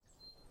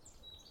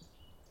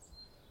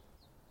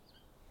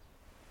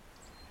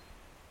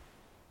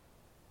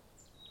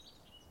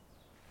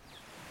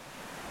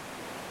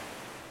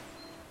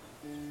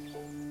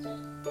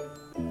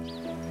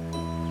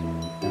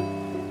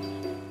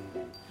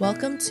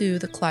Welcome to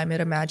The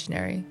Climate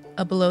Imaginary,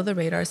 a Below the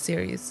Radar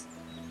series.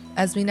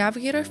 As we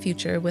navigate our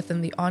future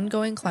within the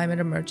ongoing climate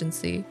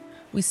emergency,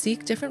 we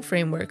seek different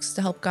frameworks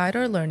to help guide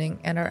our learning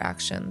and our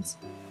actions.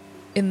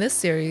 In this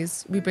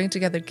series, we bring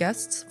together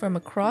guests from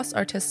across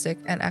artistic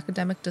and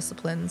academic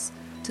disciplines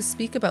to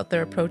speak about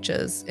their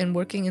approaches in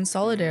working in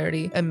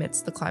solidarity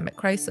amidst the climate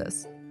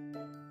crisis.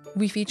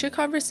 We feature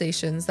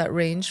conversations that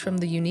range from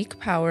the unique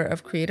power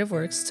of creative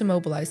works to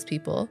mobilize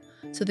people,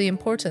 to the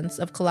importance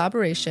of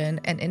collaboration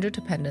and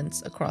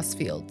interdependence across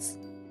fields.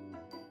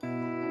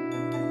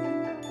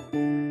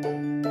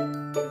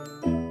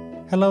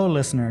 Hello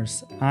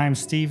listeners, I'm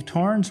Steve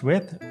Torrens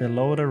with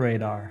Below the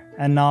Radar,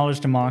 a knowledge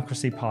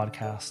democracy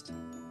podcast.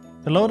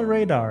 Below the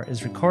Radar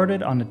is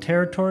recorded on the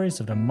territories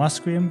of the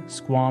Musqueam,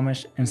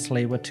 Squamish, and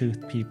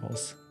Tsleil-Waututh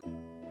peoples.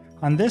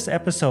 On this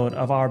episode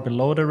of our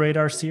Below the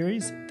Radar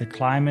series, The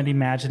Climate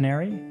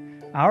Imaginary,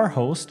 our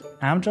host,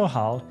 Amjad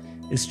Hall,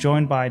 is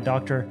joined by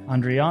Dr.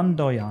 Andréan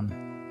Doyon,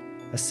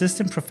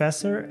 Assistant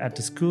Professor at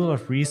the School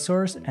of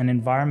Resource and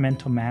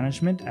Environmental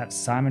Management at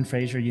Simon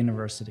Fraser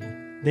University.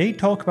 They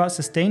talk about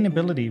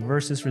sustainability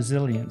versus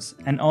resilience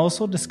and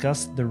also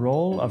discuss the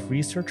role of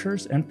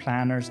researchers and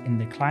planners in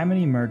the climate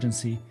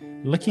emergency,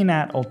 looking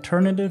at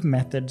alternative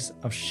methods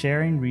of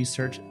sharing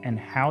research and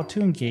how to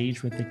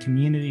engage with the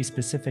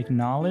community-specific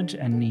knowledge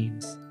and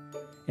needs.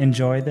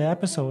 Enjoy the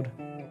episode.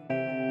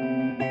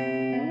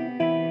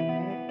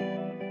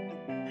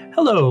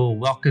 Hello,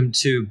 welcome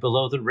to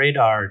Below the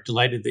Radar.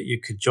 Delighted that you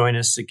could join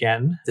us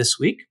again this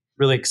week.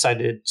 Really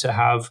excited to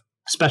have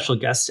special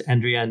guest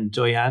Andréan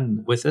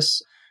Doyon with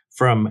us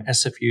from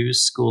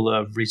SFU's School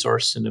of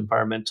Resource and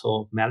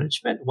Environmental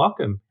Management.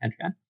 Welcome,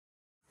 Andréan.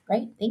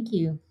 Great, thank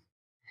you.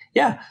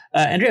 Yeah,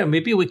 Andréan,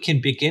 maybe we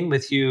can begin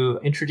with you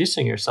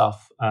introducing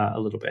yourself a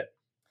little bit.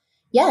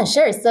 Yeah,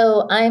 sure.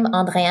 So I'm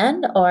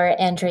Andréan, or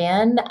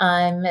Andréan.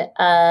 I'm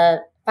a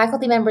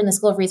faculty member in the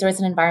School of Resource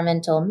and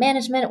Environmental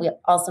Management. We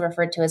also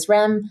refer to as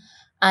REM.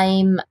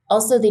 I'm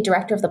also the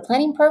director of the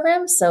planning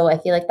program, so I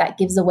feel like that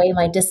gives away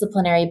my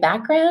disciplinary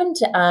background.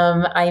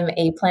 I'm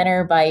a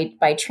planner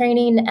by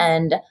training,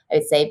 and I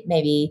would say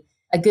maybe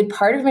a good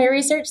part of my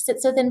research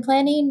sits within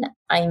planning.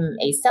 I'm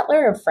a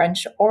settler of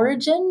French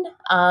origin,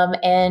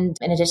 and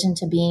in addition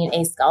to being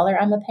a scholar,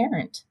 I'm a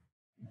parent.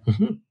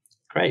 Mm-hmm.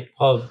 Great.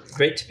 Well,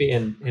 great to be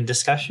in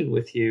discussion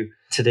with you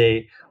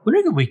today.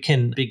 Wondering if we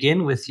can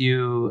begin with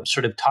you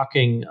sort of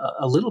talking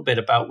a little bit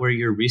about where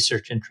your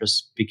research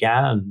interests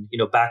began,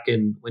 back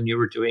in when you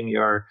were doing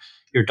your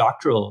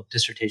doctoral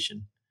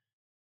dissertation.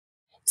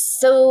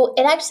 So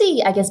it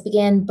actually, I guess,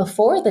 began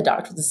before the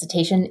doctoral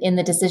dissertation in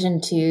the decision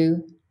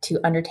to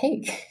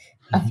undertake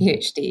a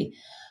PhD.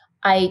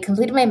 I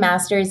completed my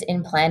master's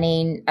in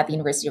planning at the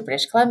University of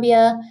British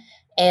Columbia,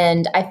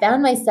 and I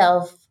found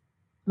myself,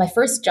 my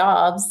first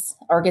jobs,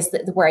 or I guess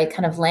where I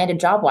kind of landed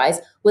job-wise,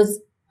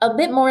 was a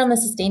bit more on the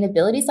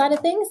sustainability side of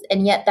things,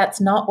 and yet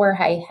that's not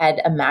where I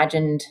had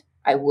imagined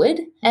I would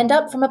end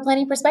up from a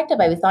planning perspective.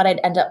 I thought I'd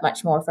end up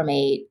much more from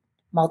a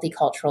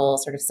multicultural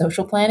sort of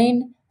social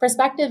planning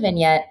perspective, and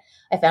yet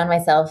I found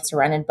myself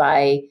surrounded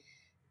by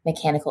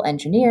mechanical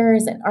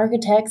engineers and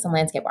architects and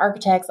landscape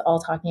architects all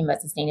talking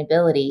about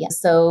sustainability.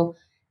 So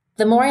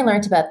the more I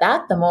learned about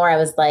that, the more I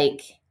was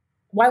like,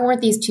 why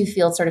weren't these two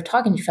fields sort of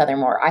talking to each other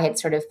more? I had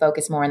sort of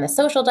focused more on the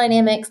social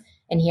dynamics,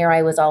 and here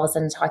I was all of a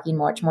sudden talking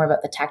much more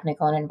about the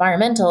technical and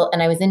environmental,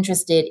 and I was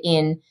interested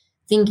in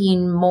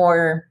thinking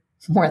more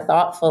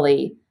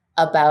thoughtfully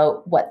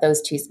about what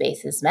those two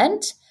spaces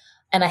meant.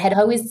 And I had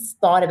always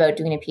thought about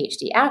doing a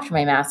PhD after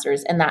my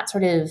master's, and that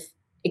sort of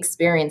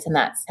experience and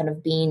that kind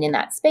of being in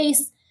that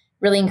space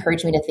really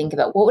encouraged me to think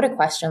about what would a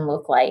question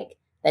look like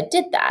that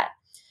did that.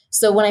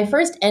 So when I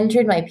first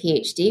entered my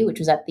PhD, which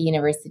was at the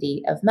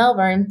University of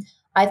Melbourne,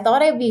 I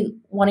thought I'd be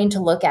wanting to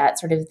look at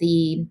sort of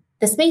the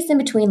space in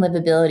between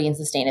livability and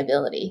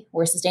sustainability,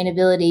 where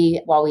sustainability,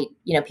 while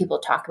people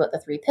talk about the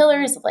three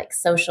pillars of like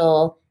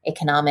social,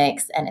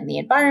 economics, and in the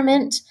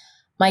environment,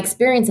 my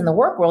experience in the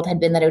work world had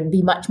been that it would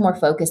be much more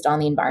focused on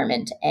the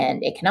environment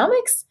and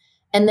economics.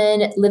 And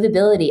then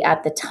livability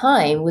at the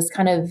time was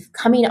kind of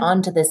coming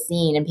onto the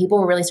scene, and people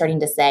were really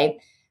starting to say,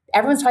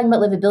 everyone's talking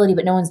about livability,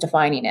 but no one's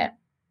defining it.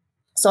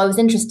 So I was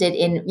interested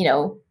in,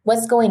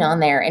 what's going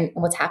on there and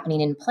what's happening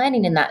in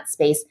planning in that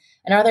space.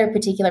 And are there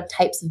particular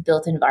types of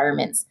built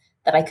environments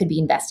that I could be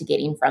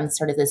investigating from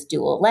sort of this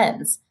dual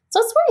lens? So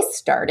that's where I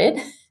started.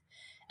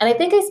 And I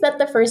think I spent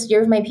the first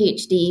year of my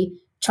PhD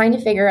trying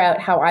to figure out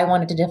how I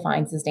wanted to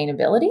define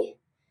sustainability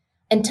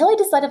until I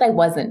decided I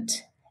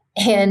wasn't.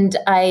 And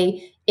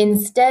I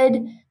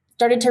instead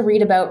started to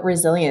read about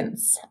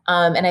resilience.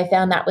 And I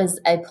found that was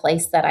a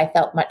place that I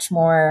felt much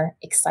more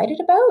excited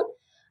about.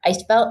 I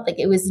felt like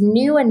it was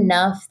new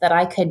enough that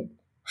I could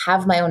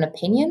have my own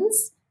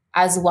opinions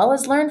as well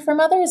as learn from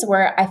others,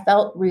 where I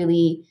felt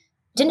really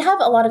didn't have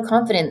a lot of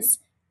confidence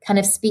kind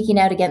of speaking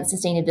out against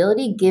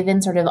sustainability,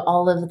 given sort of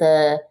all of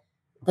the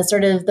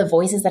sort of the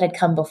voices that had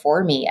come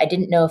before me. I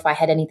didn't know if I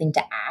had anything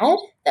to add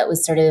that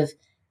was sort of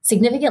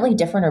significantly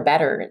different or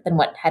better than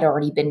what had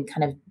already been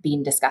kind of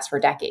being discussed for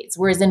decades.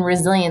 Whereas in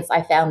resilience,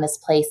 I found this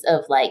place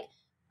of like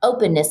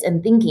openness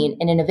and thinking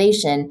and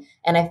innovation.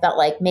 And I felt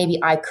like maybe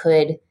I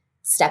could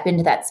step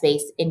into that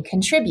space and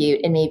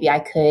contribute. And maybe I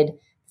could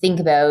think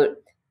about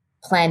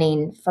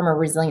planning from a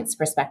resilience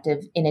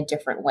perspective in a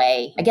different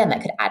way. Again,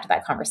 that could add to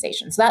that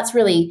conversation. So that's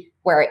really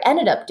where I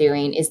ended up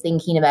doing, is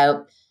thinking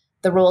about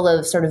the role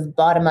of sort of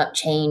bottom-up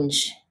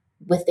change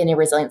within a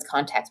resilience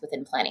context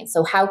within planning.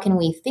 So how can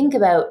we think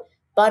about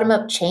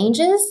bottom-up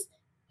changes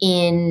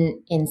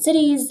in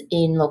cities,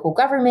 in local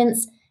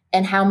governments,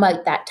 and how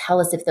might that tell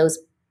us if those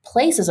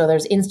places or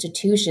those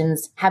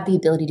institutions have the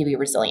ability to be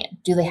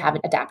resilient? Do they have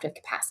an adaptive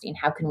capacity? And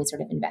how can we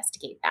sort of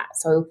investigate that?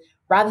 So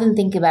rather than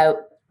think about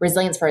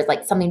resilience for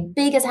like something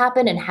big has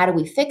happened and how do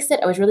we fix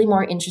it, I was really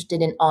more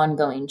interested in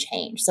ongoing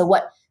change. So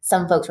what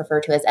some folks refer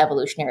to as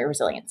evolutionary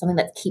resilience, something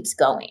that keeps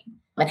going.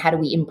 And how do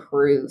we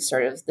improve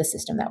sort of the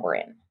system that we're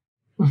in?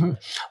 Mm-hmm.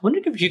 I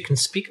wondered if you can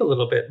speak a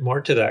little bit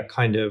more to that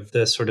kind of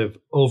the sort of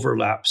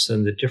overlaps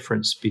and the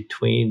difference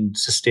between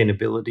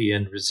sustainability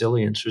and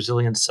resilience.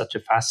 Resilience is such a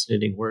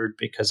fascinating word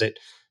because it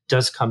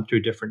does come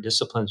through different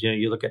disciplines.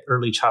 You look at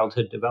early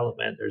childhood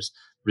development, there's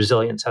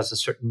resilience has a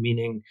certain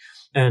meaning.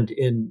 And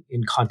in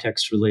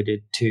context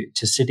related to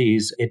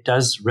cities, it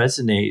does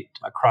resonate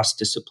across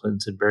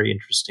disciplines in very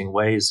interesting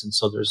ways. And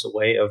so there's a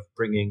way of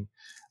bringing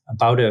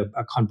about a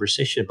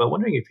conversation, but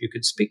wondering if you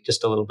could speak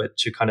just a little bit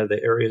to kind of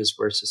the areas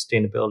where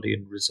sustainability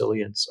and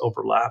resilience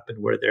overlap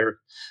and where there are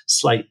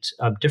slight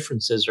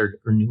differences or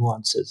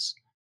nuances.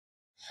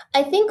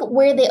 I think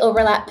where they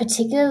overlap,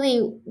 particularly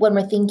when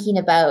we're thinking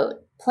about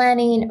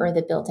planning or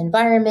the built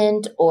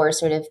environment or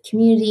sort of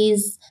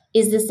communities,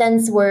 is the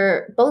sense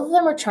where both of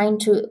them are trying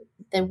to,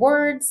 the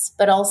words,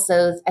 but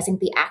also I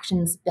think the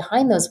actions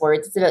behind those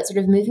words, it's about sort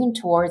of moving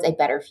towards a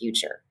better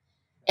future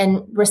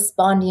and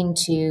responding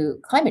to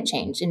climate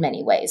change in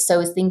many ways. So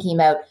it's thinking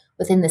about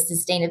within the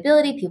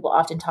sustainability, people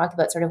often talk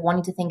about sort of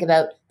wanting to think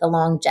about the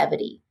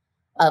longevity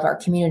of our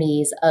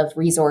communities, of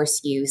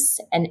resource use,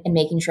 and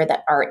making sure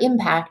that our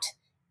impact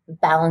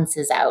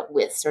balances out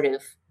with sort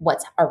of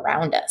what's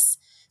around us.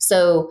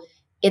 So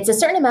it's a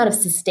certain amount of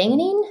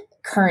sustaining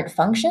current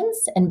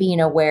functions and being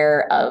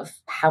aware of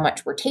how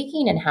much we're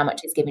taking and how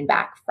much is giving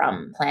back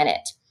from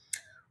planet.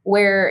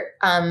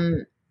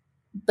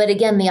 But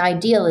again, the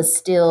ideal is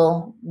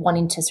still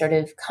wanting to sort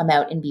of come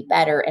out and be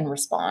better and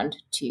respond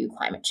to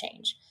climate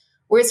change.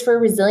 Whereas for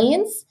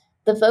resilience,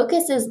 the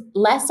focus is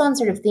less on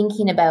sort of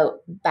thinking about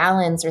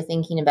balance or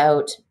thinking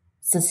about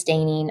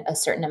sustaining a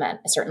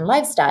certain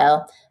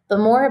lifestyle, but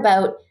more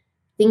about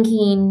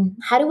thinking,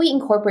 how do we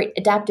incorporate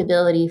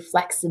adaptability,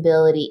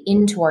 flexibility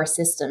into our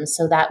systems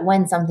so that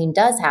when something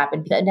does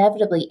happen, because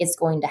inevitably it's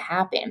going to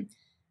happen,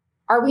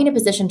 are we in a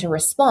position to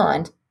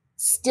respond,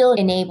 still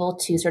enabled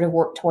to sort of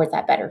work towards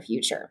that better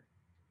future?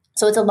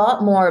 So it's a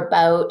lot more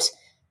about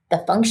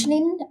the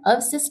functioning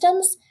of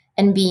systems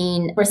and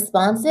being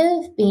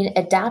responsive, being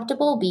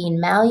adaptable, being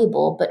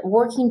malleable, but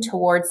working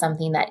towards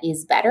something that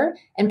is better.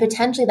 And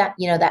potentially that,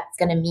 that's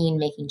going to mean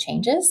making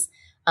changes.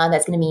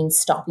 That's going to mean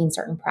stopping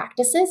certain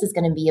practices. It's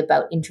going to be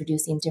about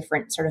introducing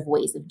different sort of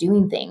ways of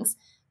doing things.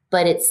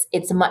 But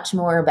it's much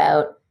more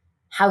about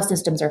how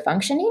systems are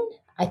functioning,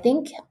 I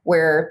think,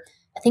 where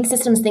I think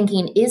systems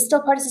thinking is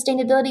still part of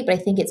sustainability, but I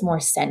think it's more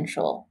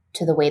central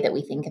to the way that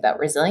we think about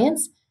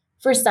resilience.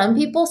 For some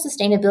people,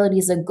 sustainability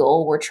is a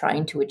goal we're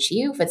trying to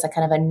achieve. It's a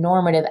kind of a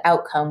normative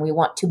outcome. We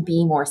want to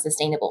be more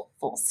sustainable,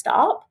 full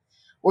stop.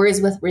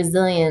 Whereas with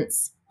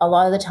resilience, a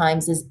lot of the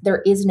times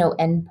there is no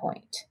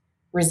endpoint.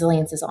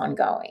 Resilience is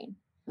ongoing.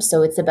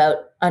 So it's about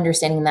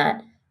understanding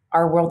that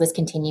our world is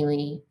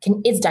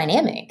it's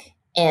dynamic.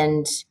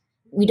 And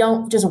we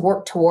don't just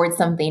work towards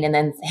something and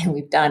then say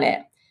we've done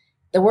it.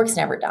 The work's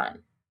never done.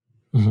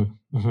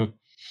 Mm-hmm, mm-hmm.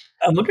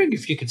 I'm wondering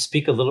if you could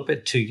speak a little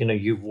bit to,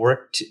 you've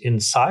worked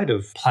inside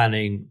of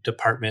planning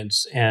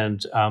departments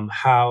and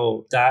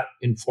how that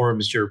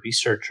informs your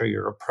research or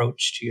your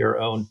approach to your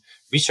own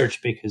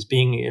research, because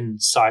being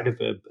inside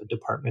of a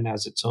department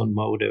has its own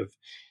mode of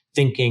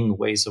thinking,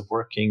 ways of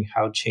working,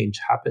 how change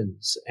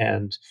happens.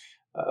 And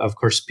of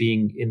course,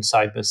 being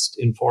inside must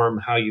inform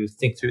how you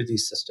think through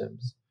these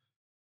systems.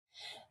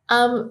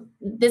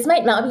 This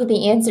might not be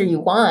the answer you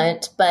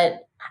want,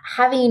 but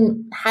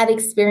having had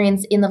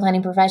experience in the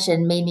planning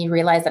profession made me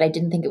realize that I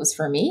didn't think it was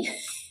for me.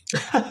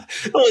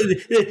 Well,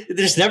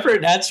 there's never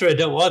an answer I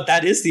don't want.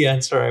 That is the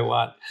answer I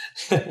want.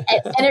 And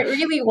it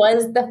really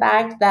was the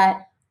fact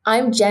that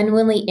I'm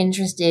genuinely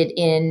interested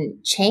in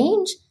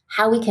change,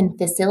 how we can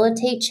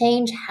facilitate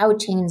change, how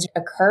change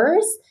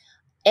occurs.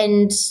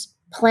 And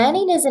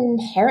planning is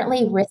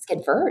inherently risk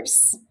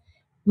adverse.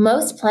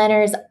 Most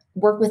planners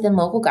work within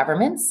local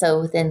governments,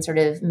 so within sort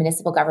of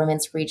municipal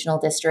governments, regional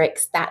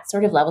districts, that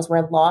sort of levels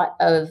where a lot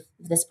of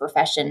this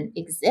profession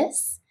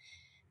exists.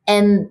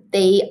 And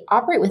they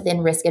operate within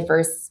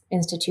risk-adverse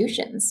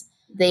institutions.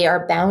 They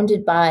are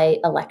bounded by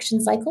election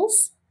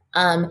cycles.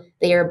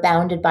 They are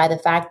bounded by the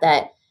fact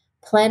that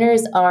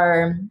planners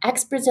are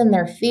experts in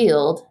their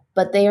field,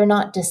 but they are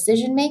not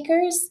decision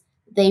makers.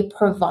 They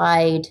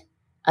provide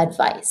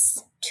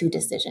advice to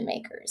decision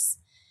makers.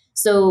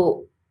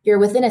 So you're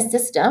within a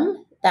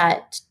system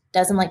that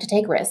doesn't like to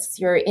take risks.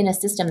 You're in a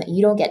system that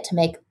you don't get to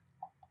make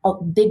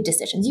big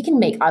decisions. You can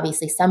make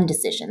obviously some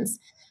decisions,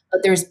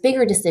 but there's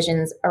bigger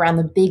decisions around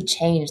the big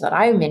change that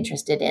I'm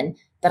interested in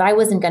that I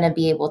wasn't going to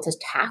be able to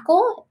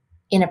tackle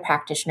in a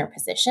practitioner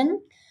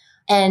position.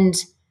 And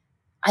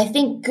I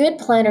think good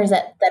planners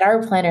that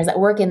are planners that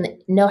work in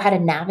know how to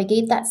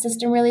navigate that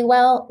system really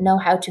well, know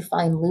how to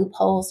find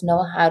loopholes,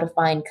 know how to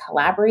find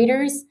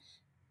collaborators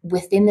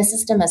within the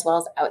system as well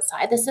as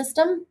outside the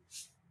system,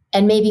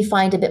 and maybe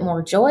find a bit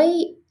more joy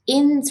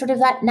in sort of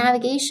that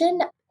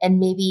navigation and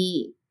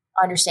maybe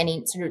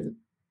understanding, sort of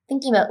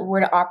thinking about where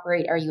to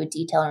operate. Are you a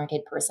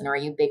detail-oriented person or are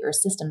you a bigger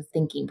system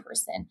thinking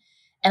person?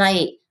 And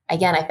I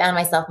found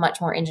myself much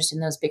more interested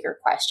in those bigger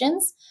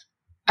questions.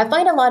 I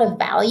find a lot of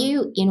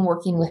value in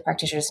working with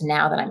practitioners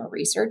now that I'm a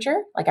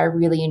researcher. Like I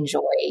really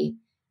enjoy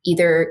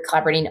either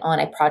collaborating on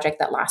a project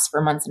that lasts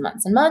for months and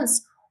months and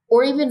months,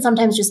 or even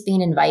sometimes just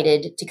being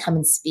invited to come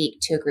and speak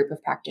to a group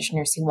of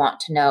practitioners who want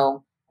to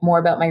know more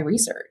about my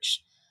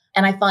research.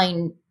 And I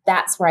find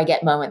that's where I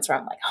get moments where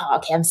I'm like, oh,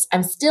 okay,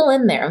 I'm still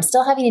in there. I'm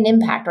still having an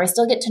impact, or I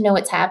still get to know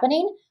what's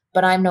happening,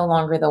 but I'm no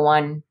longer the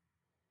one,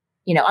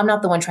 I'm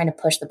not the one trying to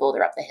push the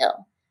boulder up the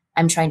hill.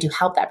 I'm trying to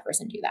help that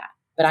person do that.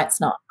 But I'm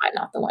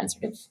not the one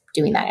sort of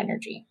doing that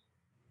energy.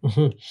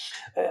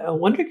 Mm-hmm. I'm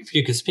wondering if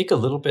you could speak a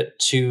little bit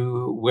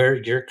to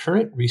where your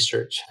current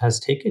research has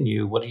taken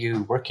you. What are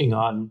you working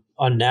on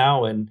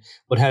now, and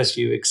what has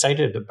you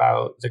excited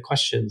about the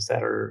questions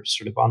that are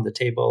sort of on the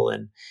table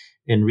and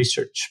in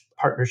research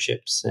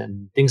partnerships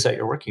and things that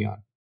you're working on?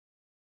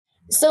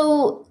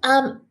 So,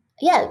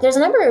 there's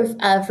a number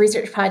of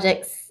research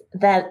projects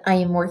that I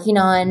am working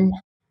on.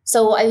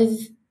 So I've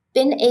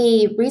been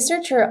a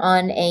researcher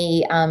on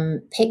a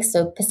PIC,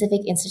 so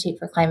Pacific Institute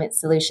for Climate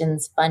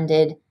Solutions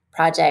funded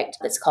project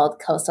that's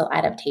called Coastal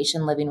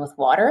Adaptation Living with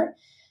Water.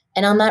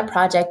 And on that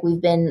project,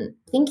 we've been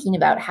thinking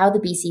about how the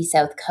BC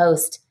South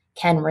Coast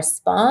can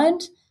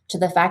respond to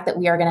the fact that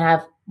we are going to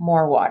have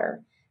more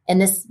water.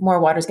 And this more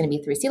water is going to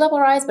be through sea level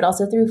rise, but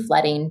also through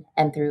flooding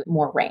and through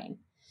more rain.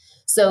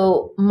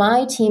 So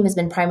my team has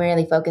been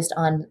primarily focused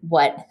on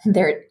what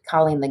they're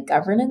calling the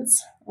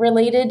governance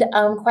related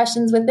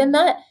questions within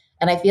that.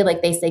 And I feel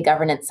like they say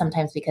governance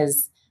sometimes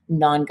because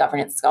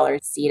non-governance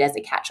scholars see it as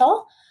a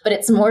catch-all, but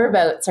it's more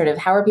about sort of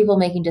how are people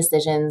making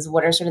decisions?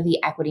 What are sort of the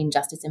equity and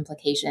justice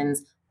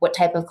implications? What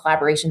type of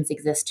collaborations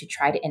exist to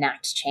try to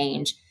enact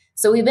change?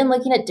 So we've been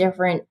looking at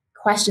different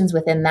questions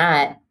within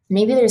that.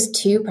 Maybe there's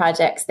two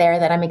projects there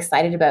that I'm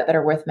excited about that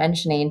are worth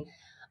mentioning.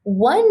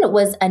 One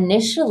was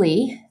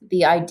initially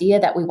the idea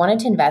that we wanted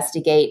to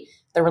investigate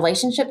the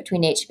relationship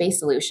between nature-based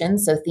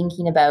solutions. So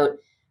thinking about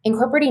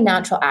incorporating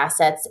natural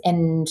assets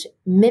and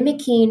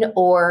mimicking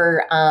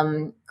or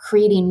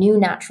creating new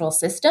natural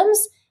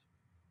systems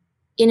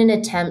in an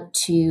attempt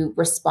to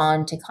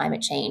respond to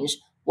climate change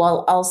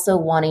while also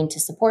wanting to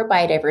support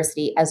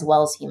biodiversity as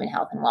well as human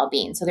health and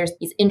well-being. So there's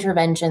these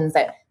interventions,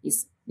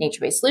 these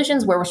nature-based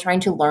solutions where we're trying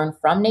to learn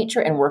from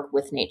nature and work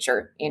with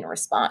nature in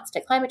response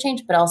to climate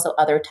change, but also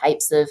other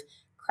types of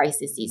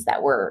crises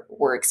that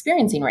we're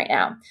experiencing right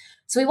now.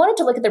 So we wanted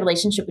to look at the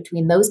relationship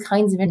between those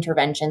kinds of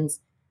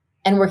interventions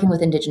and working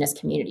with Indigenous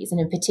communities.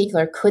 And in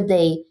particular, could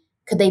they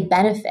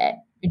benefit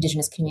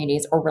Indigenous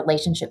communities or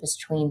relationships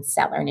between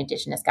settler and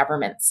Indigenous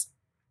governments?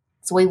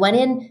 So we went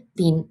in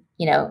being,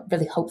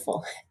 really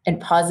hopeful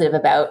and positive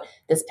about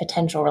this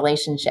potential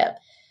relationship.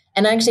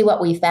 And actually what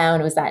we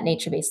found was that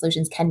nature-based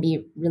solutions can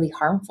be really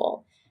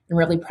harmful and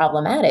really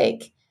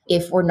problematic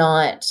if we're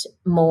not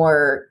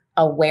more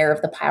aware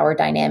of the power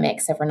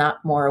dynamics, if we're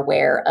not more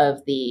aware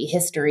of the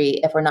history,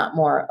 if we're not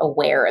more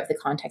aware of the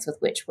context with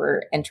which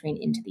we're entering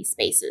into these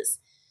spaces.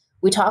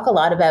 We talk a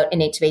lot about in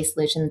nature-based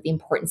solutions, the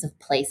importance of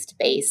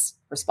place-based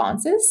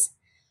responses,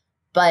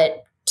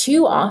 but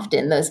too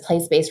often those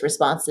place-based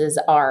responses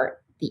are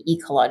the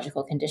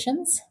ecological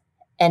conditions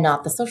and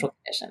not the social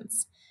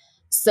conditions.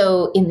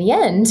 So in the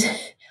end,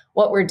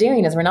 what we're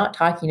doing is we're not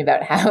talking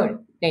about how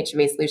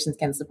nature-based solutions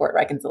can support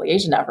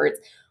reconciliation efforts.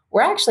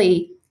 We're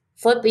actually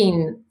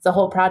flipping the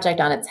whole project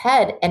on its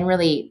head and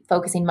really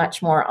focusing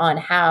much more on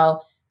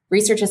how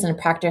researchers and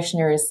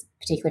practitioners,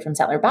 particularly from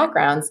settler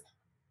backgrounds,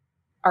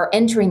 are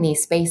entering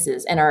these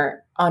spaces and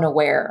are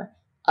unaware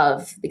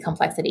of the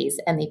complexities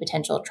and the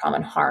potential trauma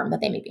and harm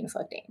that they may be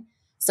inflicting.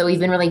 So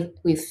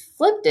we've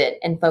flipped it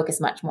and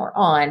focused much more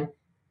on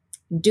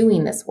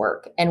doing this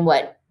work and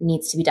what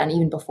needs to be done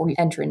even before we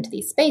enter into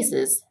these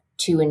spaces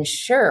to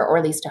ensure, or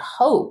at least to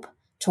hope,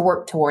 to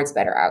work towards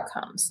better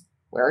outcomes.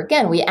 Where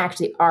again, we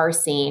actually are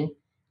seeing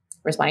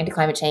responding to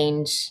climate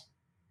change,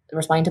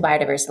 responding to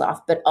biodiversity loss,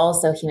 but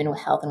also human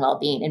health and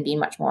well-being and being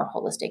much more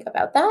holistic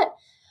about that.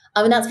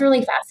 And that's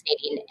really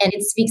fascinating. And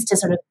it speaks to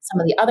sort of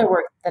some of the other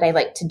work that I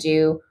like to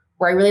do,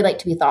 where I really like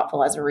to be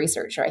thoughtful as a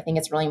researcher. I think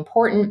it's really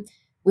important.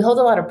 We hold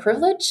a lot of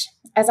privilege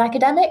as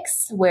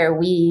academics, where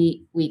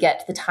we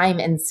get the time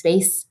and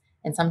space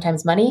and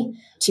sometimes money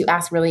to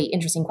ask really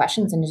interesting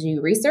questions and to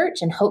do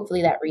research. And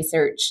hopefully that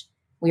research,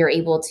 we are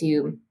able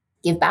to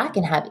give back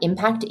and have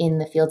impact in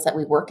the fields that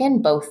we work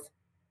in, both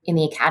in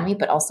the academy,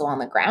 but also on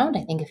the ground.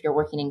 I think if you're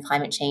working in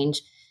climate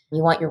change,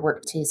 you want your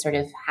work to sort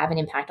of have an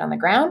impact on the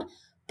ground.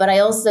 But I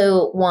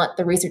also want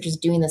the researchers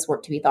doing this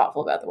work to be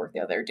thoughtful about the work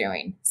that they're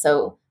doing.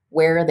 So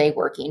where are they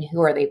working?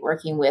 Who are they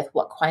working with?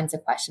 What kinds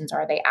of questions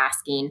are they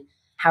asking?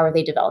 How are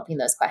they developing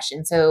those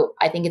questions? So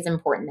I think it's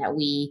important that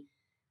we,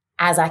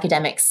 as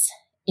academics,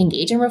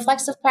 engage in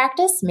reflexive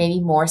practice, maybe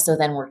more so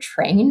than we're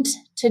trained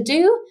to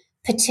do,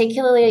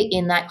 particularly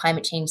in that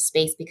climate change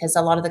space, because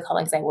a lot of the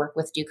colleagues I work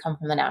with do come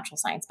from the natural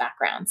science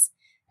backgrounds.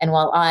 And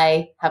while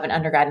I have an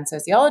undergrad in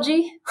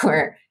sociology,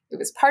 where it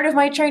was part of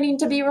my training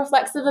to be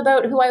reflexive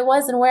about who I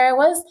was and where I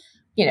was,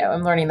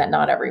 I'm learning that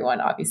not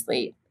everyone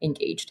obviously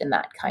engaged in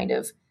that kind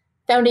of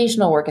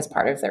foundational work as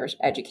part of their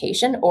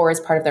education or as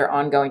part of their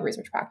ongoing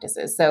research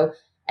practices. So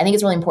I think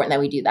it's really important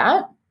that we do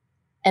that.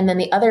 And then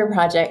the other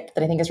project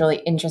that I think is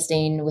really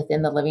interesting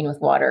within the Living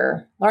with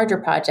Water larger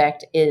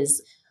project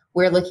is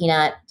we're looking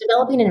at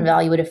developing an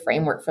evaluative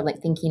framework for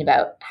thinking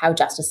about how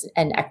justice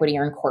and equity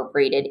are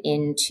incorporated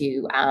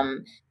into,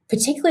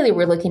 particularly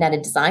we're looking at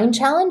a design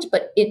challenge,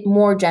 but it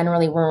more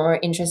generally, we're more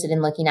interested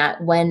in looking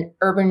at when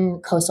urban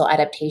coastal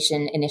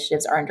adaptation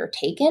initiatives are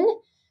undertaken,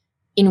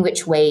 in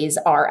which ways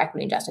are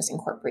equity and justice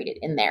incorporated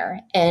in there.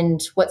 And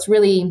what's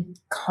really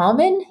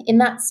common in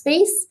that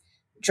space,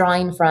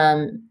 drawing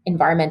from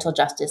environmental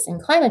justice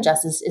and climate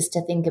justice, is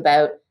to think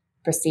about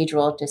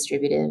procedural,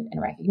 distributive,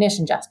 and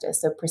recognition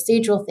justice. So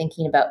procedural,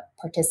 thinking about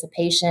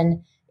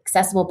participation,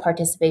 accessible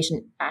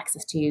participation,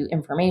 access to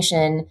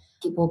information,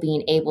 people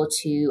being able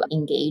to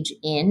engage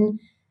in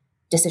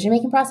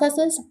decision-making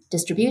processes.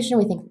 Distribution,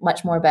 we think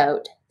much more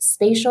about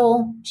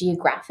spatial,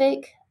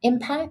 geographic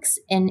impacts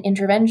and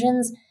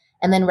interventions.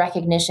 And then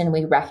recognition,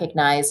 we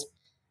recognize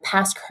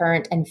past,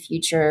 current, and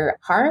future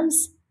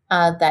harms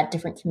that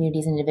different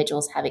communities and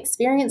individuals have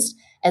experienced,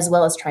 as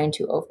well as trying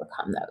to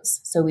overcome those.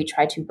 So we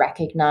try to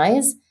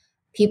recognize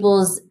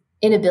people's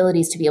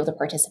inabilities to be able to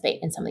participate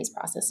in some of these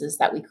processes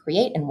that we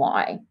create and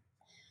why.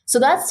 So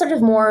that's sort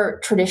of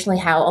more traditionally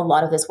how a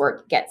lot of this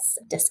work gets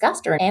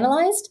discussed or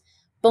analyzed.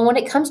 But when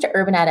it comes to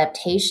urban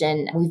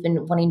adaptation, we've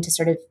been wanting to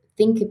sort of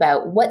think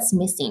about what's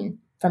missing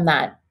from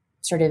that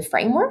sort of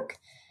framework.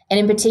 And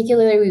in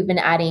particular, we've been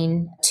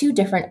adding 2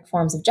 different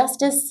forms of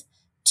justice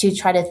to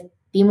try to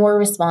be more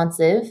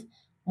responsive.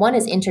 One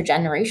is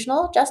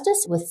intergenerational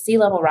justice. With sea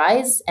level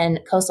rise and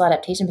coastal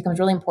adaptation, becomes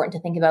really important to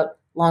think about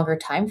longer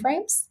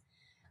timeframes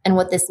and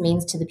what this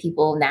means to the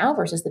people now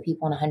versus the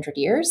people in 100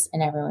 years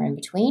and everywhere in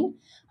between.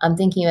 I'm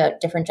thinking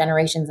about different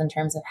generations in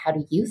terms of how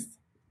do youth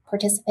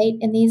participate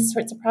in these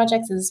sorts of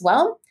projects as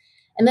well.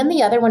 And then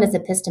the other one is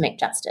epistemic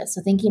justice.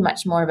 So thinking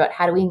much more about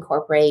how do we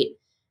incorporate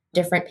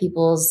different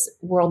people's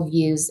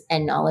worldviews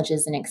and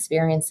knowledges and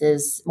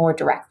experiences more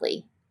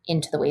directly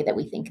into the way that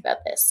we think about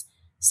this.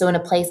 So in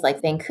a place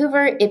like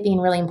Vancouver, it being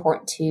really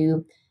important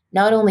to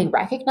not only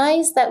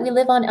recognize that we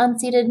live on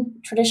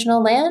unceded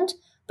traditional land,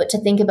 but to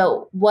think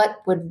about what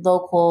would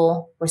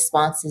local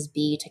responses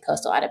be to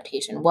coastal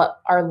adaptation? What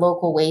are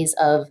local ways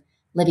of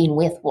living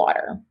with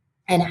water?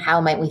 And how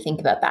might we think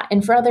about that?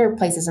 And for other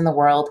places in the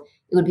world,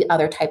 it would be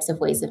other types of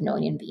ways of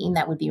knowing and being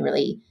that would be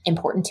really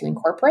important to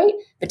incorporate.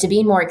 But to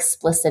be more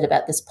explicit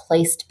about this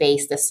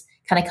place-based, this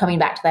kind of coming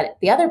back to that,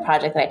 the other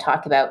project that I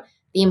talk about,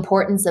 the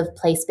importance of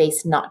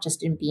place-based, not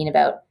just in being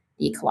about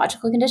the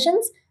ecological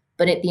conditions,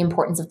 but the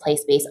importance of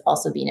place-based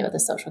also being about the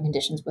social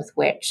conditions with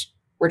which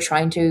we're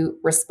trying to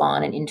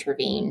respond and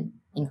intervene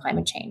in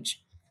climate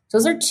change. So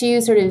those are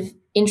 2 sort of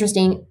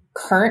interesting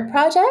current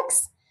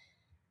projects.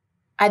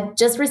 I've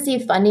just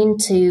received funding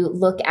to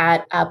look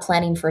at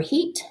planning for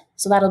heat.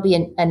 So that'll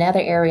be another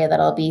area that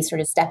I'll be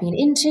sort of stepping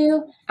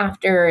into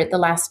after the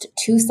last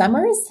 2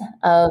 summers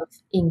of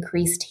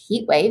increased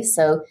heat waves.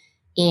 So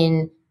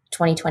in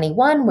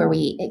 2021, where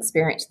we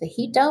experienced the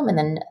heat dome and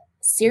then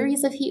a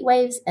series of heat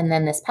waves. And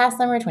then this past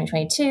summer,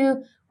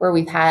 2022, where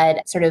we've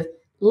had sort of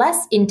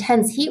less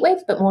intense heat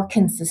waves, but more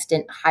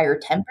consistent higher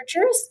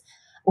temperatures.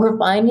 We're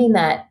finding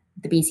that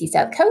the BC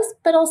South Coast,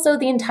 but also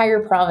the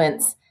entire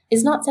province,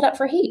 is not set up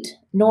for heat,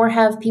 nor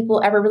have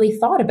people ever really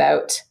thought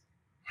about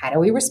how do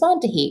we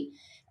respond to heat.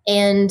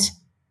 And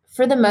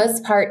for the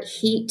most part,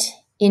 heat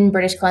in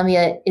British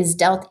Columbia is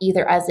dealt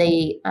either as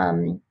a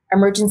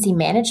emergency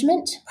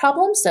management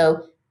problem.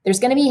 So there's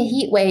going to be a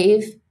heat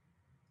wave.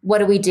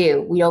 What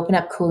do? We open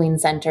up cooling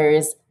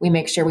centers. We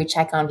make sure we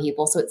check on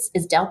people. So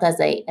it's dealt as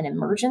an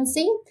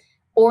emergency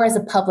or as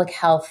a public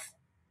health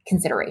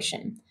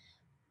consideration.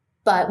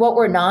 But what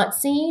we're not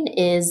seeing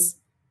is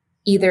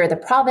either the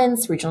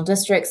province, regional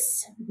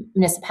districts,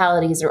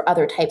 municipalities, or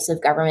other types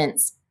of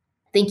governments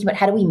thinking about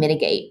how do we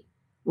mitigate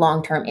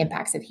long-term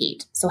impacts of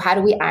heat. So how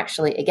do we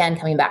actually, again,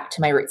 coming back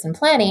to my roots in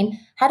planning,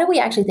 how do we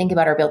actually think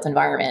about our built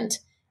environment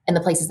and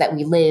the places that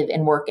we live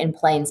and work and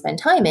play and spend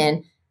time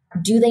in?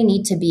 Do they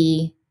need to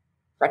be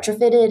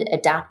retrofitted,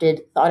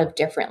 adapted, thought of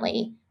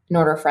differently in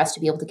order for us to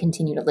be able to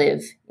continue to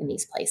live in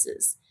these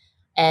places?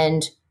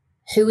 And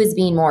who is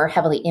being more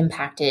heavily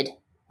impacted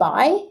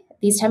by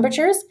these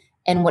temperatures?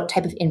 and what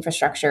type of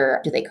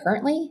infrastructure do they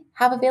currently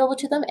have available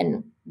to them,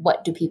 and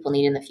what do people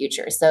need in the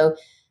future. So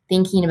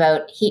thinking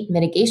about heat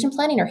mitigation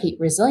planning or heat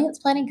resilience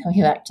planning,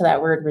 coming back to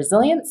that word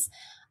resilience.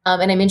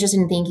 And I'm interested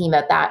in thinking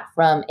about that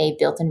from a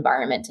built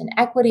environment and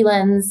equity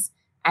lens.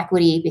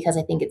 Equity, because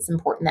I think it's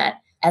important that,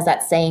 as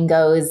that saying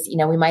goes,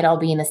 we might all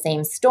be in the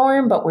same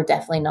storm, but we're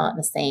definitely not in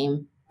the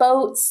same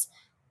boats.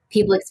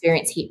 People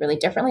experience heat really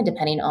differently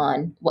depending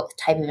on what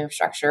type of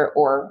infrastructure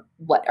or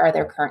what are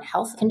their current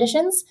health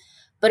conditions.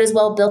 But as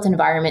well, built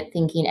environment,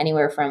 thinking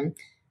anywhere from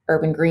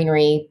urban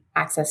greenery,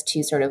 access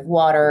to sort of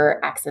water,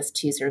 access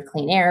to sort of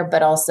clean air,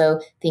 but also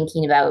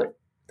thinking about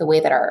the way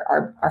that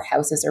our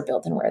houses are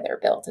built and where they're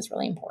built is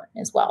really important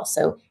as well.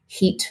 So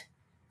heat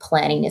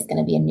planning is going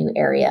to be a new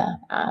area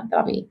that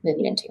I'll be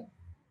moving into.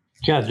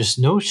 Yeah, there's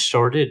no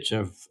shortage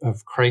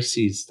of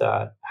crises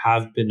that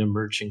have been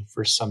emerging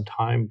for some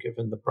time,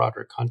 given the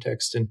broader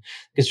context. And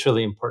it's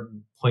really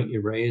important point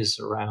you raise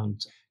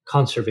around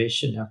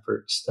conservation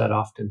efforts that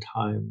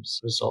oftentimes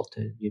result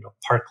in,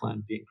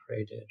 parkland being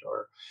created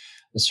or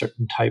a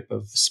certain type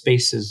of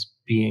spaces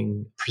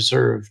being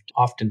preserved,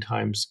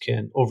 oftentimes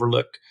can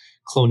overlook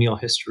colonial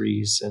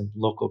histories and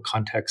local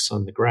contexts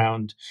on the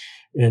ground,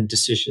 and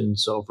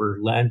decisions over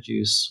land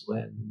use,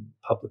 when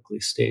publicly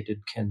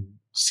stated, can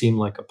seem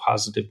like a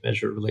positive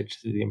measure related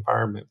to the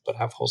environment, but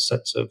have whole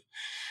sets of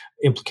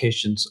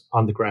implications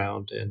on the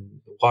ground and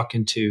walk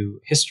into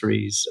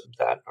histories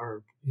that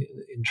are,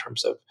 in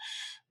terms of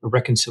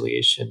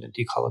reconciliation and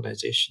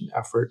decolonization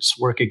efforts,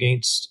 work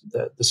against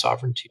the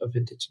sovereignty of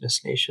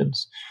Indigenous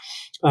nations.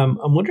 I'm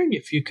wondering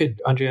if you could,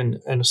 Andrea,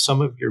 and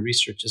some of your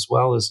research as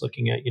well is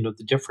looking at,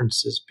 the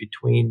differences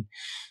between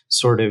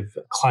sort of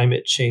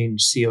climate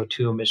change,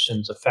 CO2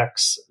 emissions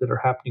effects that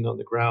are happening on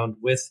the ground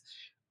with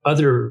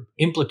other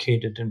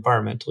implicated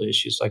environmental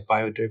issues like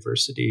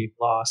biodiversity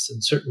loss.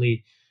 And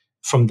certainly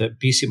from the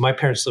BC, my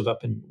parents live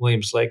up in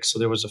Williams Lake, so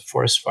there was a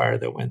forest fire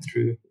that went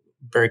through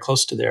very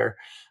close to there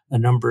a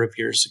number of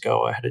years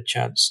ago. I had a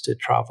chance to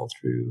travel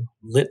through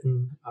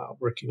Lytton,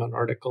 working on an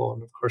article,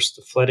 and of course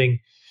the flooding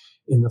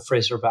in the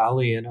Fraser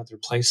Valley and other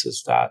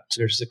places, that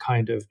there's a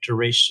kind of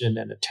duration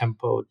and a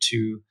tempo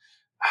to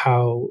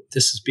how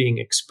this is being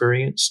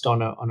experienced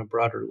on a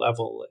broader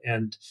level.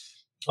 And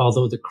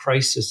although the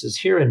crisis is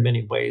here in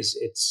many ways,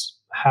 it's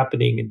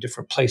happening in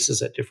different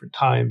places at different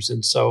times.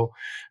 And so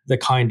the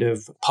kind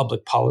of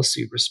public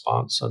policy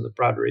response on the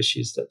broader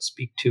issues that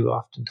speak to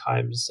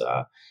oftentimes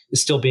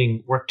is still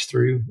being worked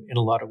through in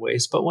a lot of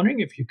ways. But wondering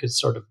if you could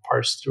sort of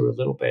parse through a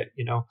little bit,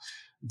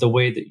 the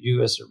way that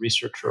you as a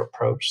researcher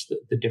approach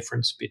the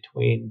difference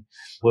between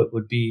what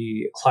would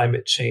be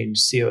climate change,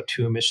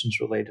 CO2 emissions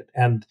related,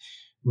 and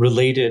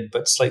related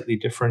but slightly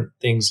different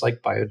things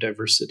like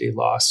biodiversity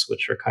loss,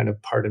 which are kind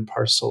of part and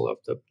parcel of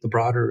the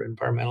broader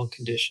environmental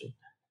condition.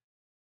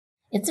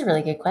 It's a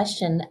really good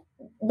question.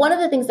 One of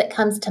the things that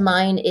comes to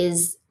mind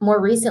is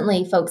more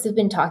recently, folks have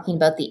been talking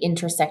about the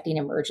intersecting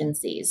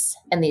emergencies,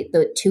 and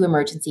the two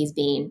emergencies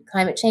being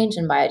climate change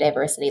and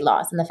biodiversity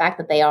loss, and the fact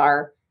that they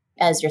are,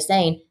 as you're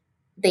saying,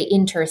 they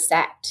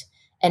intersect.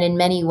 And in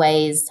many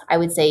ways, I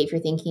would say if you're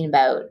thinking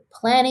about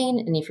planning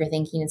and if you're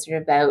thinking sort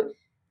of about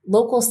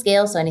local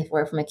scale, so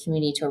anywhere from a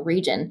community to a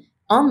region,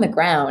 on the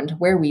ground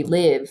where we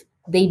live,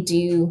 they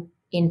do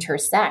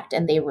intersect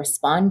and they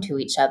respond to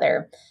each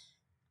other.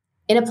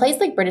 In a place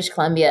like British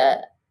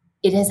Columbia,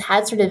 it has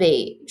had sort of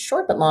a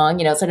short but long,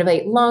 sort of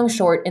a long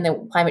short in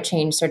the climate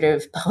change sort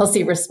of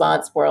policy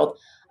response world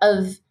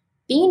of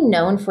being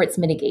known for its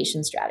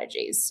mitigation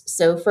strategies.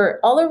 So for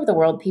all over the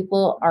world,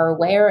 people are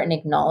aware and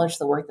acknowledge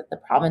the work that the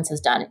province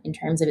has done in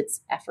terms of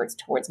its efforts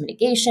towards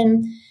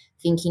mitigation,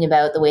 thinking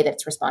about the way that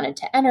it's responded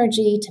to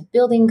energy, to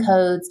building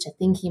codes, to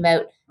thinking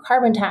about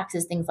carbon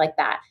taxes, things like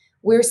that.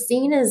 We're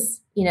seen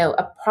as,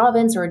 a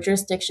province or a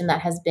jurisdiction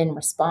that has been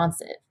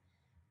responsive.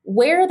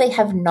 Where they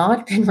have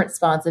not been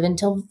responsive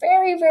until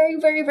very, very,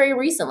 very, very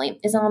recently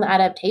is on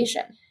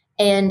adaptation.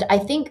 And I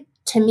think,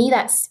 to me,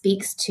 that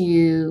speaks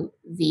to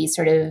the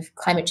sort of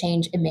climate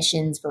change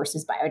emissions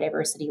versus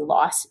biodiversity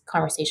loss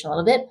conversation a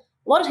little bit.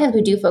 A lot of times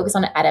we do focus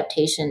on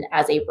adaptation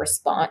as a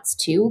response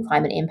to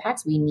climate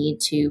impacts. We need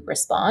to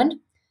respond,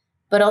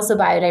 but also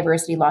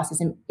biodiversity loss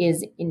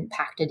is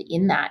impacted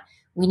in that.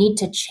 We need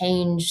to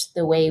change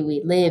the way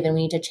we live, and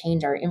we need to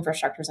change our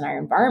infrastructures and our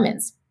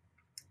environments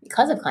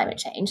because of climate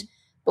change.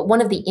 But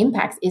one of the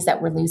impacts is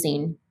that we're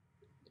losing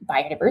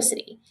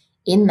biodiversity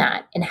in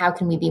that. And how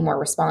can we be more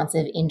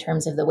responsive in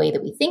terms of the way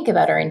that we think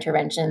about our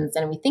interventions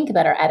and we think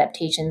about our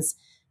adaptations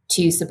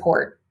to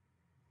support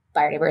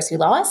biodiversity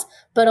loss?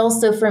 But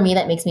also for me,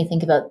 that makes me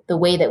think about the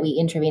way that we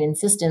intervene in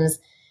systems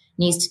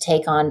needs to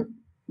take on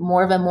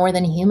more of a more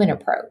than human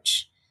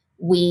approach.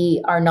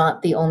 We are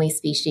not the only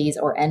species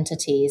or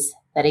entities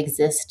that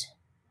exist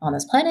on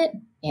this planet,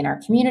 in our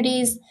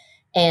communities.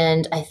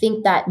 And I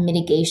think that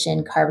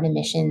mitigation, carbon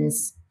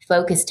emissions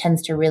focus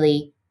tends to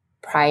really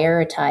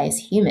prioritize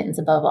humans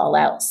above all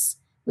else.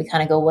 We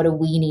kind of go, what do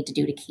we need to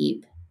do to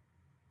keep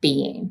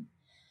being?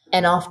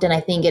 And often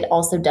I think it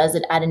also does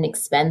it at an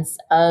expense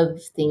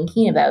of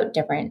thinking about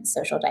different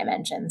social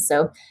dimensions.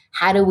 So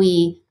how do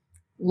we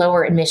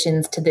lower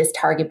emissions to this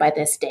target by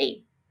this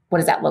date. What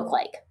does that look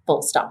like?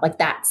 Full stop. Like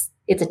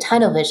it's a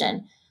tunnel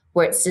vision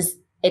where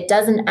it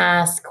doesn't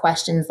ask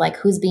questions like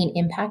who's being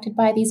impacted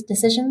by these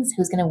decisions,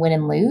 who's going to win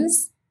and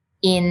lose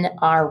in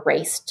our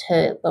race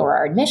to lower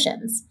our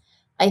emissions.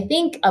 I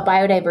think a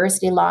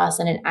biodiversity loss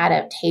and an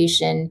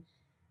adaptation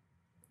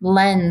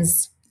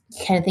lens,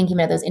 kind of thinking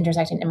about those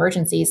intersecting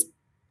emergencies,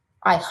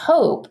 I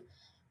hope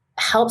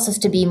helps us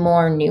to be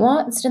more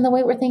nuanced in the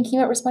way we're thinking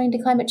about responding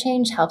to climate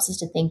change, helps us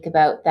to think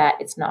about that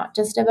it's not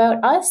just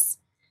about us,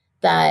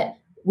 that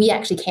we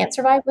actually can't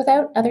survive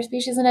without other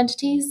species and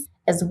entities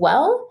as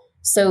well.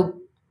 So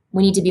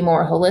we need to be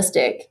more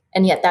holistic.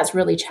 And yet that's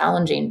really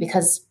challenging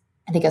because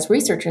I think as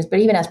researchers, but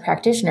even as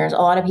practitioners, a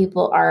lot of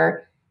people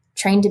are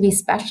trained to be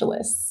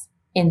specialists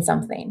in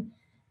something.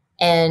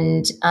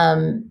 And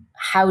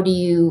how do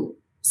you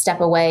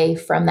step away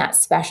from that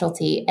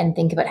specialty and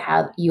think about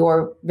how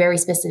your very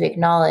specific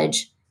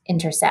knowledge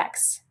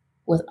intersects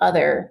with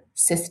other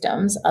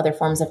systems, other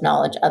forms of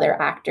knowledge,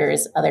 other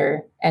actors,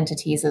 other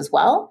entities as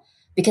well?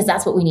 Because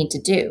that's what we need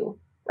to do,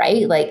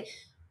 right? Like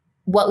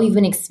what we've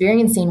been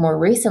experiencing more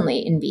recently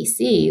in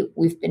BC,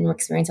 we've been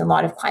experiencing a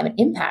lot of climate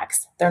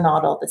impacts. They're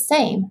not all the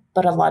same,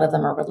 but a lot of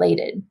them are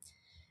related.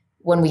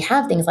 When we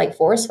have things like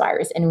forest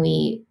fires and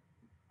we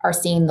are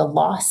seeing the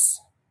loss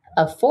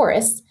of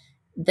forests,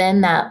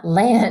 then that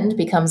land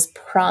becomes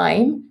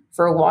prime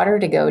for water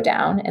to go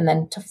down and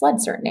then to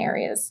flood certain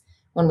areas.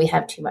 When we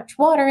have too much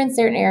water in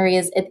certain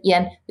areas, at the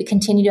end, we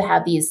continue to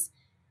have these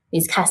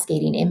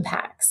cascading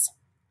impacts.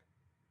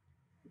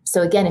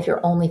 So again, if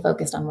you're only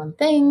focused on one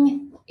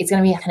thing, it's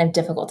going to be kind of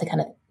difficult to kind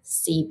of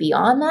see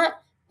beyond that.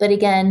 But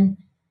again,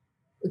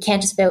 we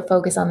can't just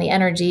focus on the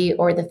energy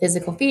or the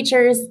physical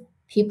features.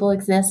 People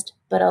exist,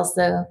 but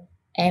also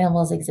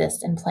animals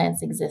exist and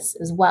plants exist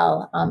as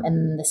well.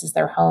 And this is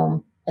their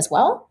home as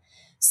well.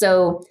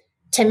 So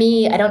to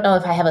me, I don't know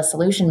if I have a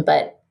solution,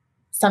 but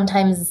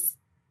sometimes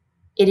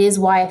it is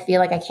why I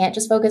feel like I can't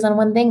just focus on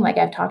one thing. Like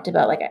I've talked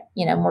about, like,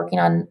 I'm working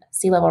on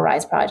sea level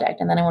rise project,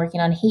 and then I'm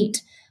working on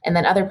heat, and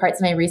then other parts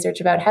of my research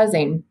about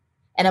housing.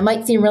 And it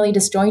might seem really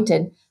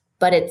disjointed,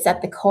 but it's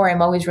at the core.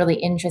 I'm always really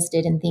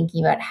interested in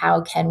thinking about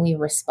how can we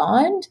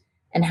respond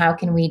and how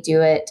can we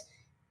do it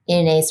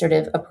in a sort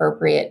of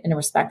appropriate and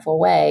respectful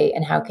way,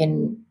 and how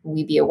can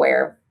we be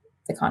aware of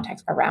the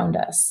context around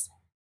us.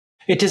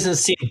 It doesn't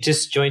seem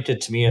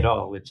disjointed to me at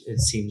all. It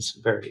seems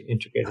very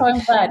integrated. Oh, I'm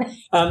glad.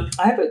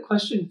 I have a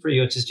question for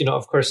you. It's just,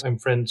 of course, I'm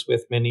friends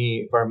with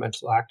many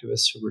environmental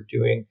activists who are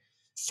doing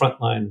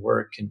frontline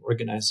work and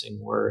organizing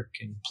work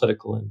and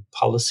political and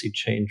policy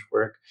change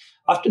work.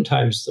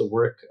 Oftentimes the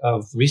work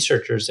of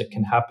researchers that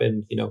can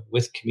happen,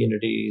 with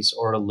communities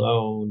or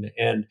alone.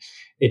 And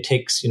it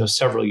takes,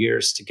 several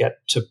years to get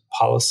to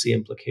policy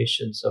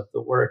implications of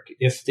the work,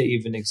 if they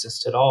even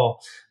exist at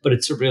all. But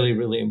it's a really,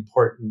 really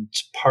important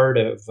part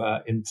of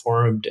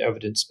informed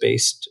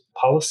evidence-based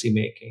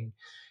policymaking.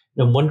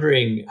 And I'm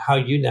wondering how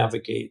you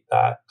navigate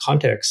that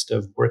context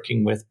of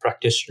working with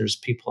practitioners,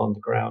 people on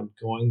the ground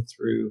going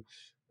through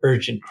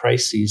urgent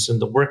crises,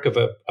 and the work of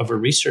a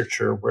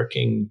researcher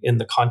working in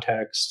the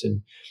context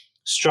and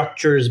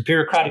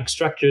bureaucratic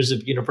structures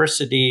of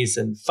universities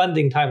and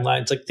funding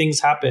timelines. Like things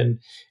happen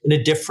in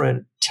a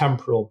different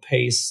temporal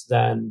pace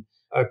than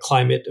a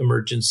climate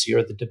emergency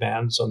or the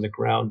demands on the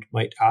ground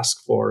might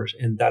ask for.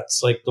 And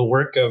that's like the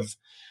work of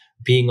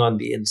being on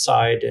the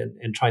inside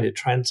and trying to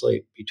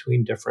translate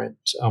between different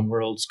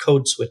worlds,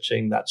 code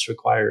switching that's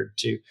required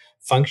to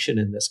function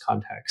in this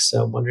context.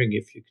 So I'm wondering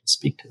if you can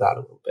speak to that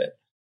a little bit.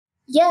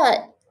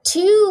 Yeah,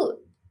 two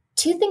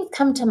things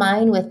come to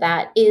mind with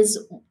that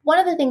is one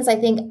of the things I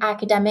think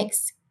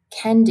academics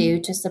can do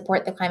to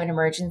support the climate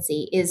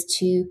emergency is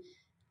to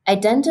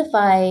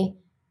identify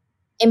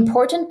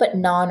important but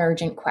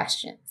non-urgent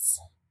questions.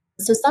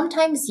 So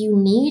sometimes you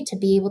need to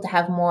be able to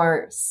have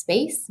more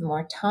space,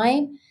 more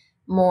time,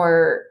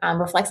 more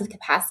reflexive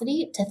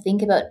capacity to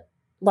think about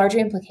larger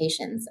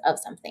implications of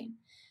something.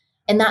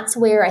 And that's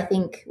where I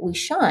think we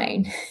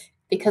shine,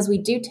 because we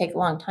do take a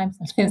long time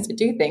sometimes to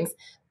do things,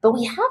 but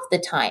we have the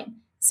time.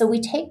 So we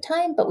take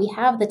time, but we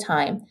have the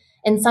time.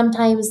 And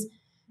sometimes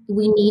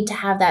we need to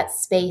have that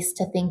space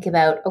to think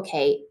about,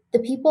 okay, the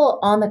people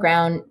on the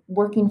ground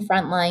working in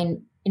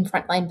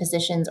frontline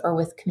positions or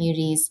with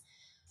communities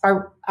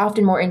are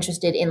often more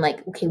interested in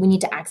like, okay, we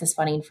need to access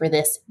funding for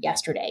this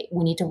yesterday.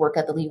 We need to work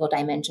out the legal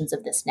dimensions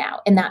of this now.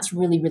 And that's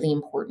really, really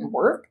important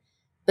work.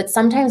 But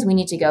sometimes we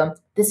need to go,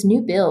 this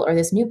new bill or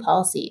this new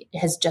policy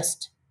has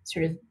just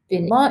sort of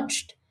been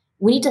launched.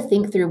 We need to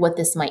think through what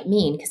this might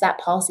mean, because that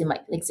policy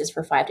might exist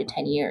for 5 to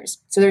 10 years.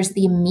 So there's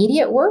the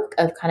immediate work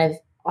of kind of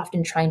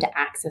often trying to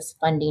access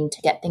funding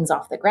to get things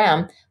off the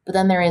ground. But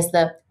then there is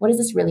what does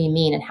this really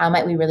mean and how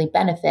might we really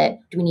benefit?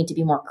 Do we need to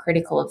be more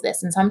critical of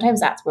this? And sometimes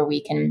that's where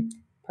we can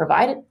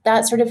provide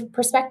that sort of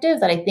perspective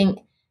that I think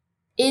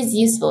is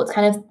useful. It's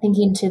kind of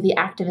thinking to the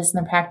activists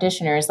and the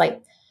practitioners,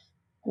 like,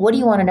 what do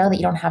you want to know that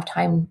you don't have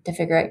time to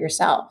figure out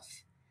yourself?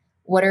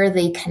 What are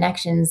the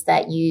connections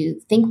that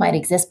you think might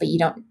exist, but you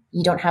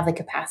don't have the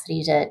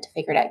capacity to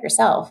figure it out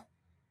yourself?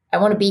 I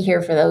want to be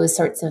here for those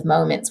sorts of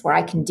moments where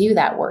I can do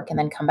that work and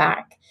then come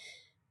back.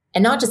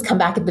 And not just come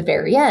back at the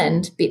very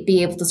end,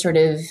 be able to sort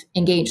of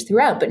engage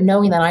throughout, but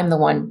knowing that I'm the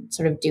one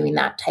sort of doing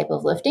that type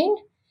of lifting.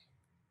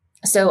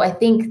 So I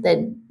think that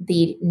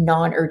the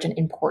non-urgent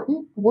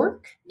important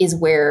work is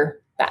where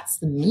that's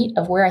the meat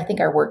of where I think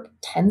our work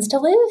tends to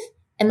live.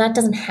 And that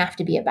doesn't have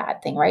to be a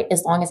bad thing, right?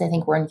 As long as I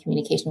think we're in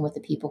communication with the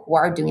people who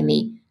are doing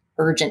the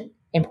urgent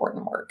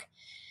important work.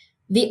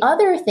 The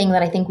other thing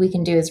that I think we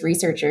can do as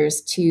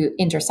researchers to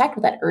intersect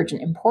with that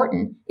urgent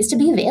important is to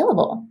be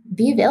available.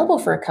 Be available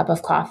for a cup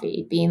of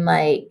coffee, being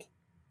like,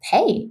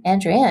 hey,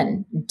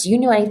 Andreanne, do you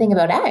know anything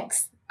about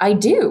X? I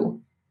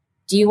do.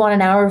 Do you want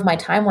an hour of my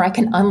time where I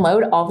can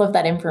unload all of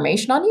that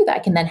information on you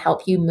that can then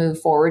help you move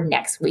forward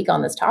next week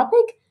on this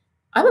topic?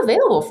 I'm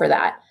available for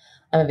that.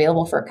 I'm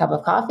available for a cup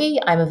of coffee.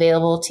 I'm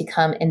available to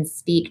come and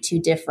speak to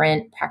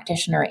different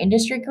practitioner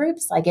industry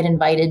groups. I get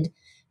invited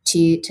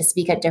to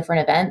speak at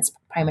different events,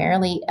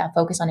 primarily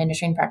focused on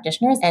industry and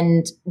practitioners.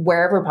 And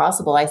wherever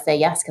possible, I say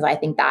yes, because I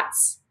think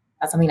that's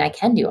something I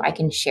can do. I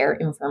can share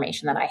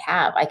information that I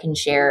have. I can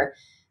share,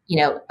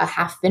 a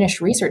half-finished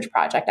research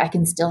project. I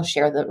can still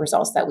share the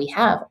results that we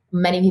have.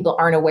 Many people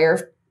aren't aware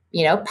of,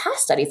 past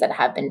studies that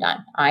have been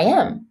done. I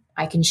am.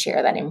 I can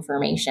share that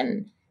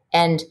information.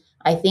 And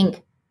I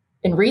think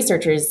in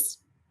researchers,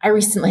 I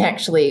recently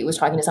actually was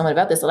talking to someone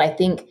about this, that I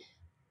think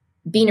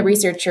being a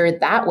researcher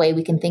that way,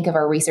 we can think of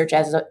our research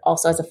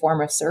also as a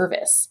form of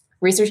service.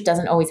 Research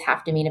doesn't always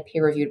have to mean a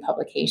peer-reviewed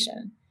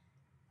publication.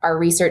 Our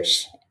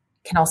research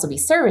can also be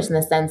service in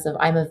the sense of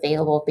I'm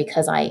available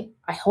because I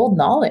hold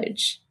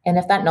knowledge. And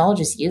if that knowledge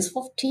is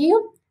useful to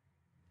you,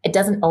 it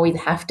doesn't always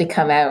have to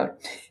come out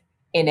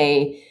in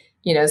a,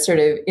 sort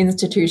of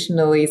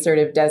institutionally sort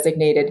of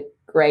designated,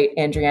 great,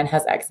 Andreanne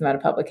has X amount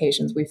of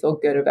publications. We feel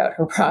good about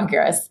her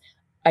progress.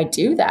 I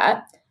do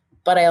that,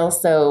 but I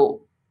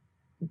also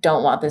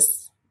don't want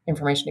this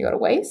information to go to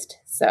waste.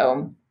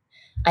 So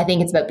I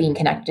think it's about being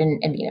connected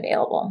and being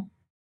available.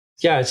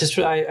 Yeah, it's just,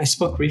 I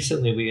spoke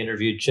recently, we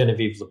interviewed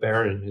Genevieve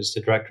LeBaron, who's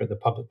the director of the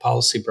public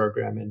policy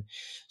program. And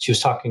she was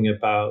talking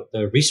about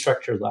the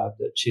Restructure Lab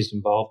that she's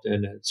involved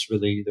in. It's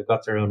really, they've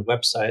got their own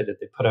website and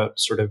they put out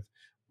sort of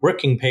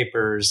working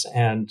papers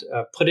and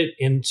put it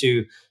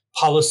into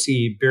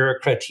policy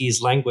bureaucratese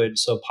language.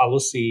 So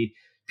policy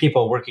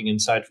people working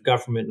inside of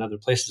government and other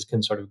places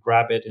can sort of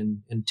grab it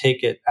and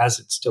take it as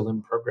it's still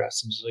in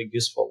progress. And it's a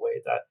useful way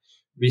that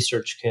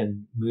research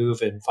can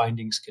move and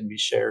findings can be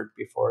shared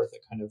before the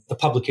kind of the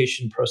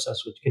publication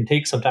process, which can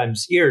take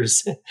sometimes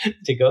years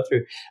to go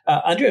through.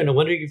 Andrea, I'm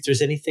wondering if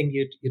there's anything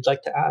you'd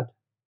like to add.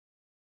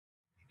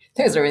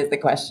 Those are always the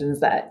questions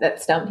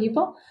that stump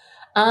people.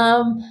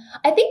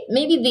 I think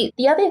maybe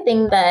the other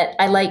thing that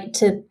I like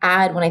to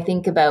add when I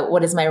think about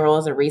what is my role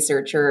as a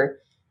researcher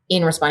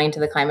in responding to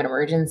the climate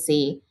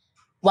emergency,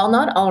 while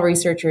not all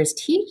researchers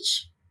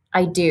teach,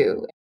 I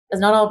do. As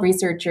not all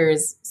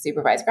researchers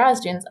supervise grad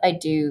students, I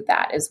do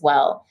that as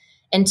well.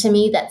 And to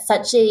me, that's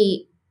such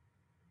a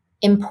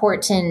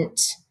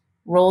important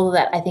role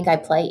that I think I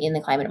play in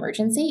the climate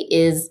emergency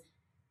is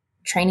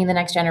training the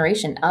next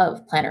generation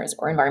of planners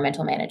or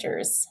environmental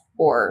managers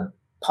or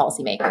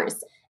policymakers.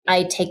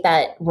 I take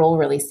that role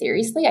really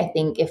seriously. I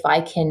think if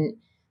I can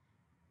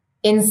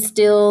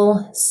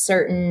instill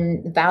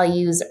certain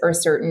values or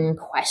certain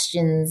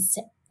questions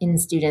in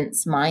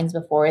students' minds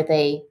before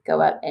they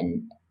go out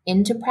and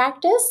into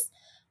practice,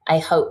 I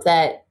hope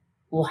that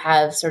we'll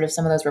have sort of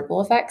some of those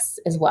ripple effects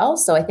as well.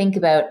 So I think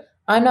about,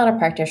 I'm not a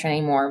practitioner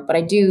anymore, but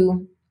I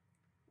do,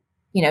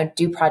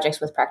 do projects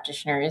with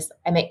practitioners.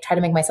 I try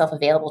to make myself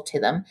available to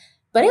them,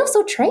 but I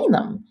also train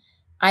them.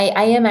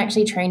 I am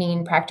actually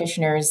training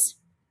practitioners.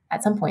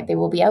 At some point they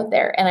will be out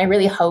there. And I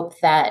really hope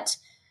that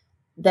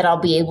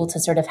I'll be able to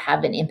sort of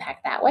have an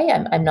impact that way.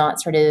 I'm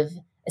not sort of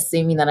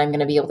assuming that I'm going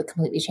to be able to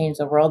completely change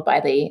the world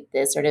by the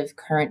sort of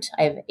current,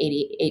 I have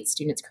 88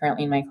 students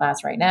currently in my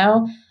class right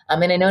now.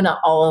 And I know not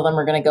all of them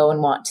are going to go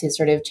and want to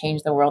sort of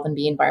change the world and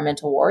be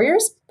environmental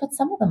warriors, but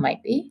some of them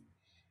might be.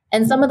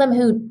 And some of them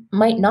who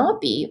might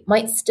not be,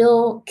 might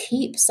still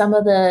keep some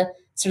of the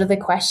sort of the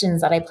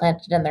questions that I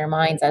planted in their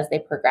minds as they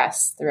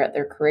progress throughout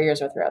their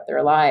careers or throughout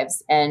their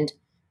lives. And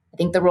I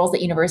think the roles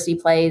that university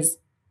plays,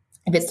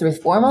 if it's through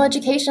formal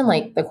education,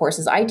 like the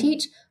courses I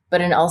teach,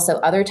 but in also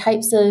other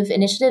types of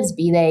initiatives,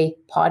 be they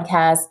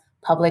podcasts,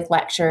 public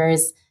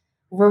lectures,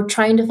 we're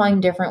trying to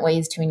find different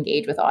ways to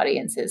engage with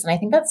audiences. And I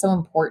think that's so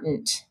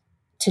important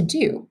to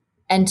do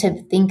and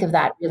to think of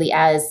that really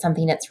as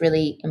something that's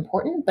really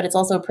important, but it's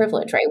also a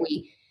privilege, right?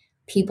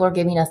 People are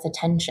giving us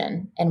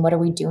attention. And what are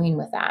we doing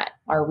with that?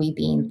 Are we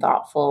being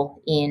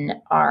thoughtful in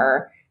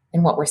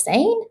what we're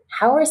saying,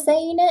 how we're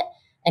saying it?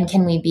 And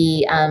can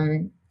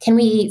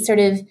we sort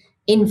of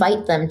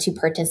invite them to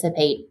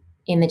participate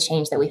in the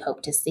change that we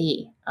hope to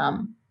see?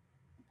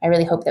 I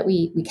really hope that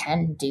we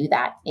can do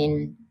that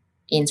in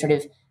sort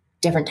of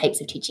different types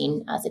of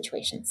teaching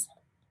situations.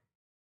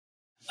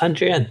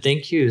 Andrea,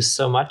 thank you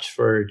so much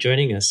for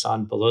joining us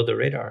on Below the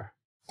Radar.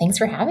 Thanks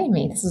for having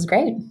me. This was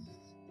great.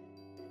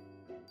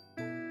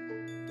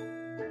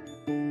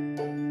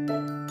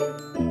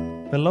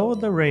 Below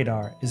the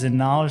Radar is a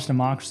knowledge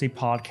democracy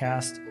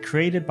podcast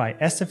created by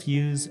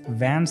SFU's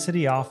Van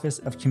City Office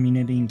of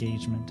Community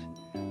Engagement.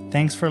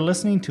 Thanks for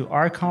listening to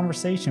our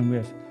conversation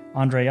with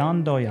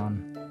Andréan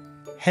Doyon.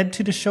 Head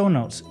to the show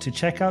notes to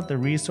check out the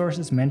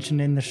resources mentioned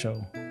in the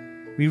show.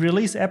 We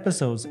release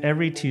episodes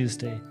every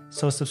Tuesday,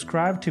 so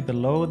subscribe to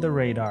Below the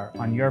Radar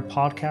on your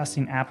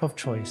podcasting app of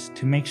choice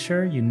to make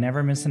sure you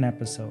never miss an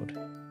episode.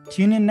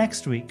 Tune in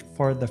next week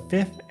for the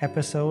 5th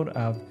episode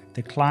of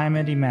The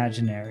Climate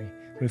Imaginary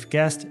with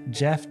guest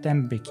Jeff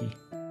Dembicki.